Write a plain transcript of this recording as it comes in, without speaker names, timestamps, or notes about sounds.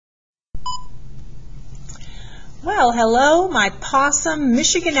Well, hello, my Possum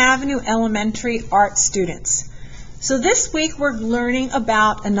Michigan Avenue Elementary art students. So this week we're learning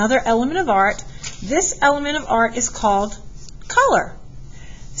about another element of art. This element of art is called color.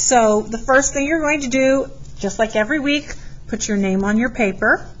 So the first thing you're going to do, just like every week, put your name on your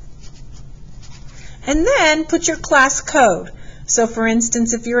paper and then put your class code. So for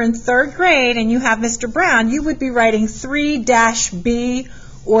instance, if you're in 3rd grade and you have Mr. Brown, you would be writing 3-B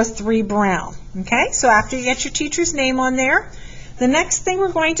or 3 Brown. Okay, so after you get your teacher's name on there, the next thing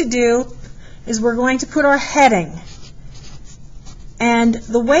we're going to do is we're going to put our heading. And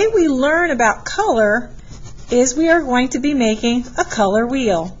the way we learn about color is we are going to be making a color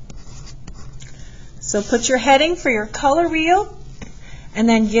wheel. So put your heading for your color wheel and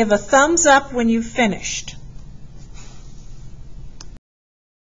then give a thumbs up when you've finished.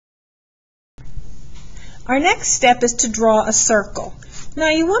 Our next step is to draw a circle. Now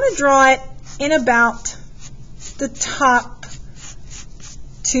you want to draw it in about the top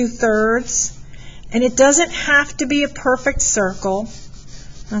 2/3, and it doesn't have to be a perfect circle,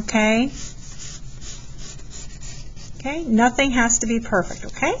 okay? Okay, nothing has to be perfect,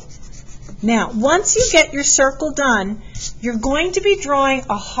 okay? Now, once you get your circle done, you're going to be drawing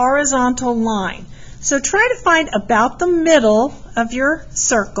a horizontal line. So try to find about the middle of your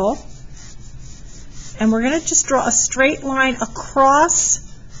circle, and we're going to just draw a straight line across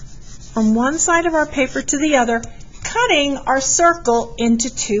from one side of our paper to the other, cutting our circle into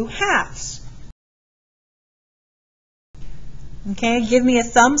 2 halves. Okay, give me a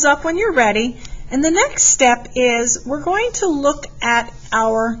thumbs up when you're ready. And the next step is we're going to look at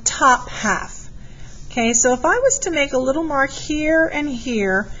our top half. Okay, so if I was to make a little mark here and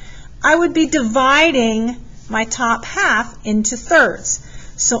here, I would be dividing my top half into thirds.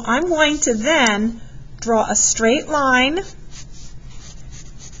 So I'm going to then draw a straight line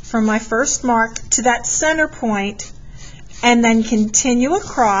from my first mark to that center point, and then continue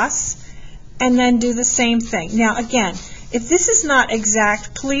across, and then do the same thing. Now again, if this is not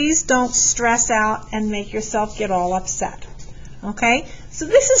exact, please don't stress out and make yourself get all upset. Okay? So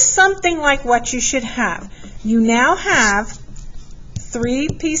this is something like what you should have. You now have 3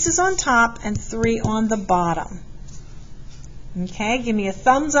 pieces on top and 3 on the bottom. Okay? Give me a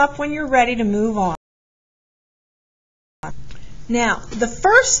thumbs up when you're ready to move on. Now, the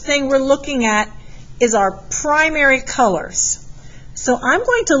first thing we're looking at is our primary colors. So I'm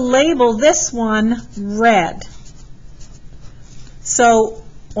going to label this one red. So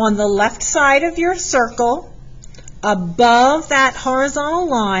on the left side of your circle, above that horizontal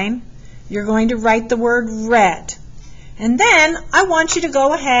line, you're going to write the word red. And then I want you to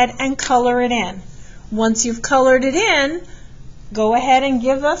go ahead and color it in. Once you've colored it in, go ahead and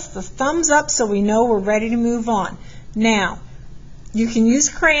give us the thumbs up so we know we're ready to move on. Now, you can use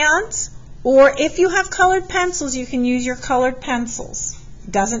crayons, or if you have colored pencils, you can use your colored pencils.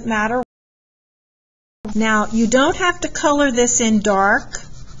 Doesn't matter. Now, you don't have to color this in dark,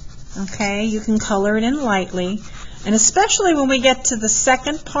 okay? You can color it in lightly. And especially when we get to the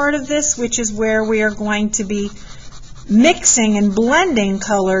second part of this, which is where we are going to be mixing and blending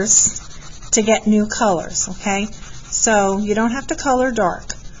colors to get new colors, okay? So you don't have to color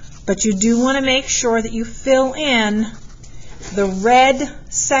dark, but you do want to make sure that you fill in the red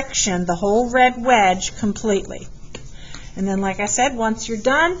section, the whole red wedge, completely. And then, like I said, once you're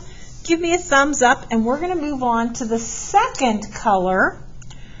done, give me a thumbs up, and we're going to move on to the second color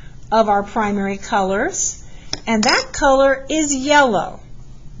of our primary colors, and that color is yellow.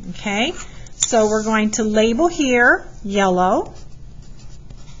 Okay, so we're going to label here yellow,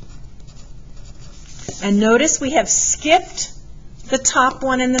 and notice we have skipped the top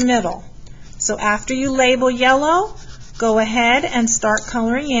one in the middle. So after you label yellow, go ahead and start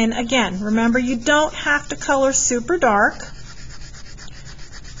coloring in again. Remember, you don't have to color super dark.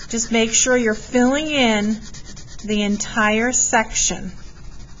 Just make sure you're filling in the entire section,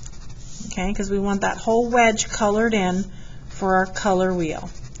 okay, because we want that whole wedge colored in for our color wheel.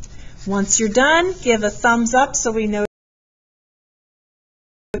 Once you're done, give a thumbs up so we know.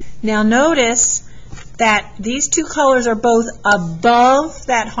 Now notice that these 2 colors are both above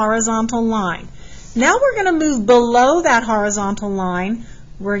that horizontal line. Now we're going to move below that horizontal line.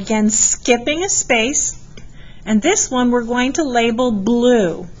 We're again skipping a space, and this one we're going to label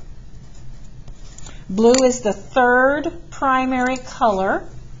blue. Blue is the 3rd primary color,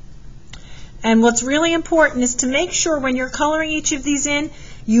 and what's really important is to make sure when you're coloring each of these in,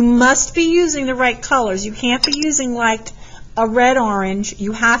 you must be using the right colors. You can't be using like a red-orange.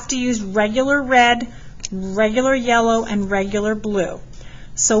 You have to use regular red, regular yellow, and regular blue.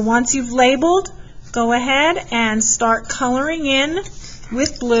 So once you've labeled, go ahead and start coloring in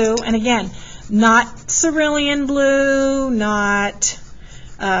with blue. And again, Not cerulean blue, not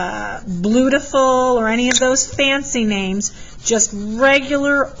Blutiful or any of those fancy names, just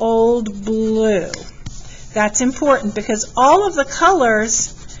regular old blue. That's important because all of the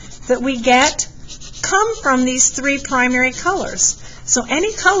colors that we get come from these three primary colors. So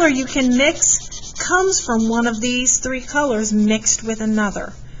any color you can mix comes from one of these three colors mixed with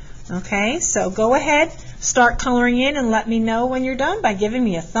another. Okay, so go ahead, start coloring in, and let me know when you're done by giving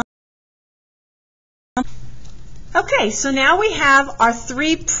me a thumb. Okay, so now we have our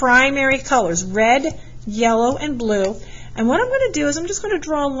three primary colors, red, yellow, and blue. And what I'm going to do is I'm just going to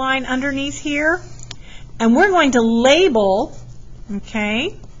draw a line underneath here, and we're going to label,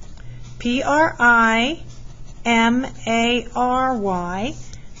 okay, P-R-I-M-A-R-Y.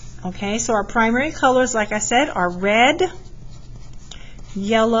 Okay, so our primary colors, like I said, are red,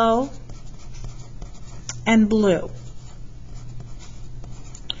 yellow, and blue.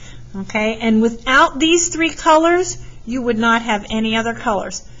 Okay, and without these three colors, you would not have any other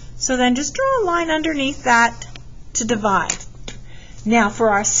colors. So then just draw a line underneath that to divide. Now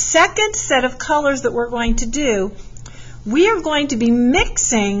for our second set of colors that we're going to do, we are going to be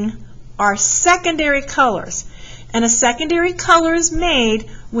mixing our secondary colors. And a secondary color is made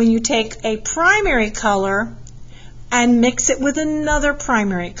when you take a primary color and mix it with another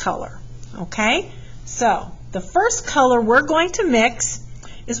primary color. Okay, so the first color we're going to mix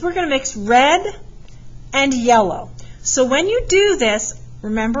is we're going to mix red and yellow. So when you do this,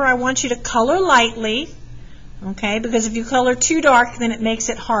 remember I want you to color lightly, okay, because if you color too dark then it makes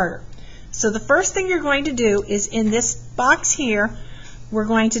it harder. So the first thing you're going to do is in this box here, we're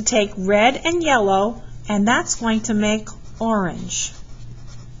going to take red and yellow, and that's going to make orange.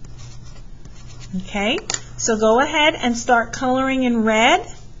 Okay, so go ahead and start coloring in red,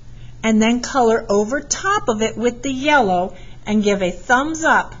 and then color over top of it with the yellow, and give a thumbs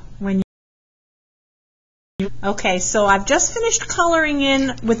up when you... Okay, so I've just finished coloring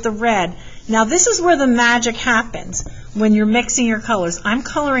in with the red. Now this is where the magic happens when you're mixing your colors. I'm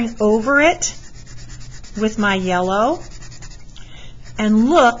coloring over it with my yellow, and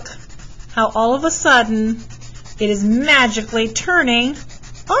look how all of a sudden it is magically turning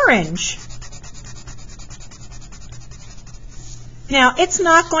orange. Now it's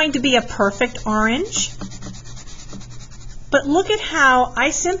not going to be a perfect orange, but look at how I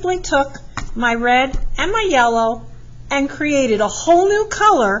simply took my red and my yellow and created a whole new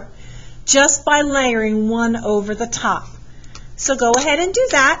color just by layering one over the top. So go ahead and do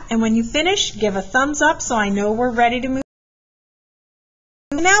that, and when you finish, give a thumbs up so I know we're ready to move.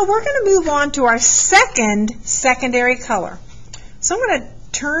 Now we're going to move on to our second secondary color. So I'm going to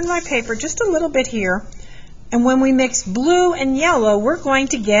turn my paper just a little bit here, and when we mix blue and yellow, we're going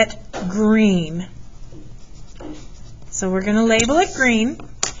to get green. So we're going to label it green.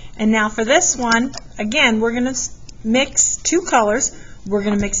 And now for this one, again, we're going to mix two colors. We're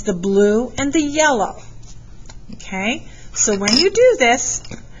going to mix the blue and the yellow. Okay, so when you do this,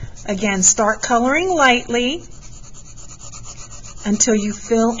 again, start coloring lightly until you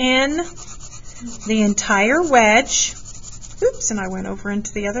fill in the entire wedge. Oops, and I went over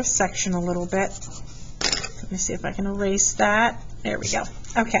into the other section a little bit. Let me see if I can erase that. There we go.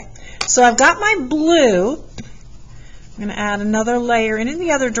 Okay, so I've got my blue. I'm going to add another layer in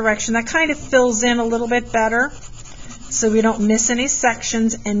the other direction. That kind of fills in a little bit better so we don't miss any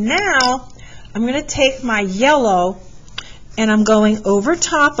sections. And now I'm going to take my yellow and I'm going over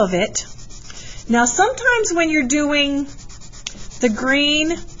top of it. Now sometimes when you're doing the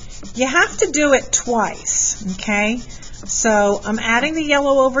green, you have to do it twice, okay? So I'm adding the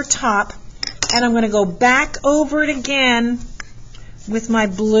yellow over top, and I'm going to go back over it again with my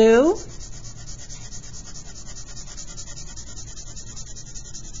blue.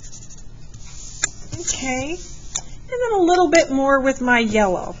 Okay, and then a little bit more with my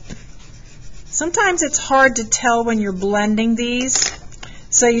yellow. Sometimes it's hard to tell when you're blending these,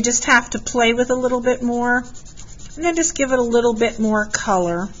 so you just have to play with a little bit more, and then just give it a little bit more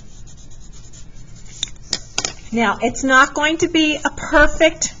color. Now, it's not going to be a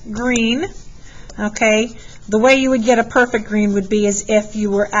perfect green, okay? The way you would get a perfect green would be as if you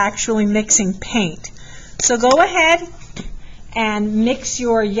were actually mixing paint. So go ahead and mix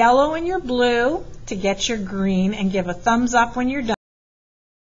your yellow and your blue to get your green, and give a thumbs up when you're done.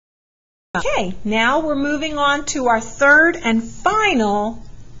 Okay, now we're moving on to our third and final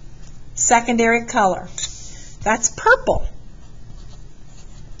secondary color. That's purple.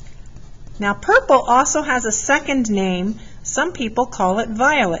 Now purple also has a second name. Some people call it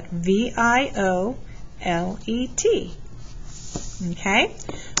violet, V-I-O-L-E-T. Okay,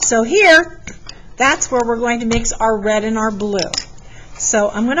 so here, that's where we're going to mix our red and our blue. So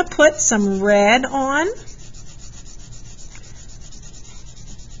I'm going to put some red on.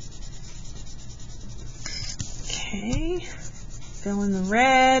 Okay, fill in the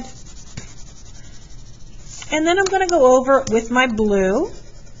red. And then I'm going to go over it with my blue.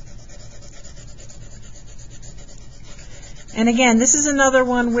 And again, this is another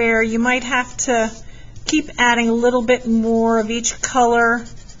one where you might have to keep adding a little bit more of each color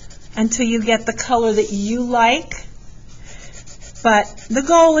until you get the color that you like. But the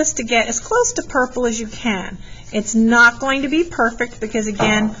goal is to get as close to purple as you can. It's not going to be perfect because,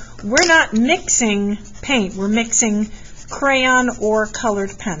 again, we're not mixing paint. We're mixing crayon or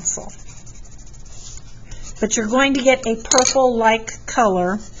colored pencil. But you're going to get a purple-like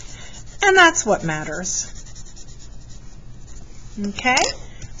color, and that's what matters. Okay?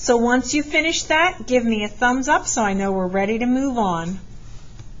 So once you finish that, give me a thumbs up so I know we're ready to move on.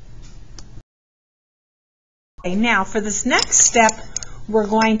 Okay, now for this next step, we're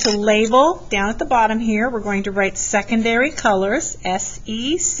going to label down at the bottom here. We're going to write secondary colors,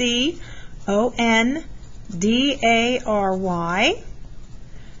 S-E-C-O-N-D-A-R-Y.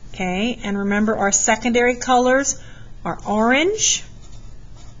 Okay, and remember our secondary colors are orange,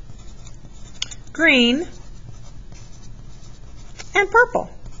 green, and purple.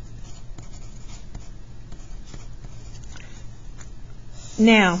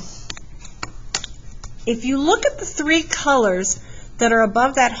 Now, if you look at the three colors that are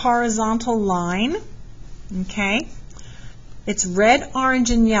above that horizontal line, okay, it's red,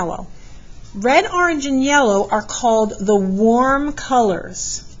 orange, and yellow. Red, orange, and yellow are called the warm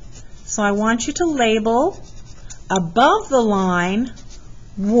colors. So I want you to label above the line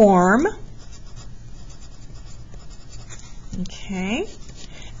warm, okay,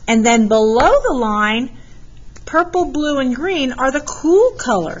 and then below the line purple, blue, and green are the cool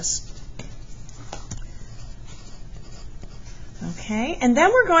colors. Okay, and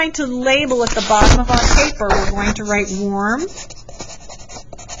then we're going to label at the bottom of our paper, we're going to write warm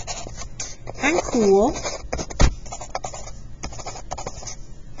and cool.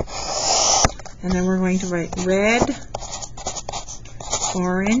 And then we're going to write red,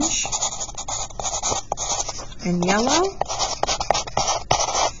 orange, and yellow.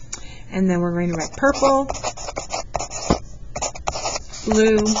 And then we're going to write purple,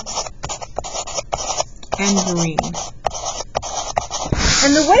 blue, and green.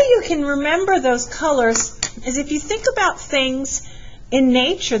 And the way you can remember those colors is if you think about things in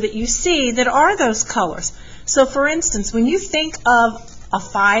nature that you see that are those colors. So for instance, when you think of a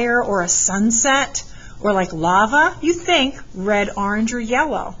fire or a sunset or like lava, you think red, orange, or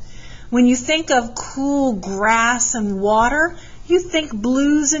yellow. When you think of cool grass and water, you think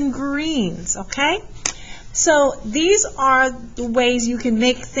blues and greens, okay? So these are the ways you can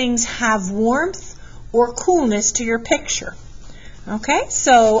make things have warmth or coolness to your picture. Okay,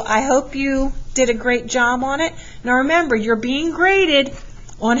 so I hope you did a great job on it. Now remember, you're being graded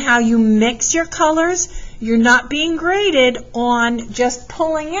on how you mix your colors. You're not being graded on just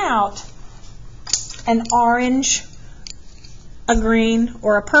pulling out an orange, a green,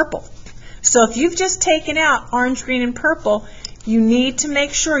 or a purple. So if you've just taken out orange, green, and purple, you need to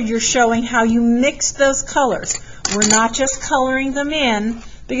make sure you're showing how you mix those colors. We're not just coloring them in,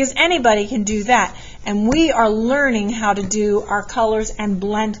 because anybody can do that. And we are learning how to do our colors and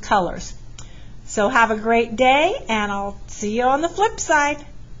blend colors. So have a great day, and I'll see you on the flip side.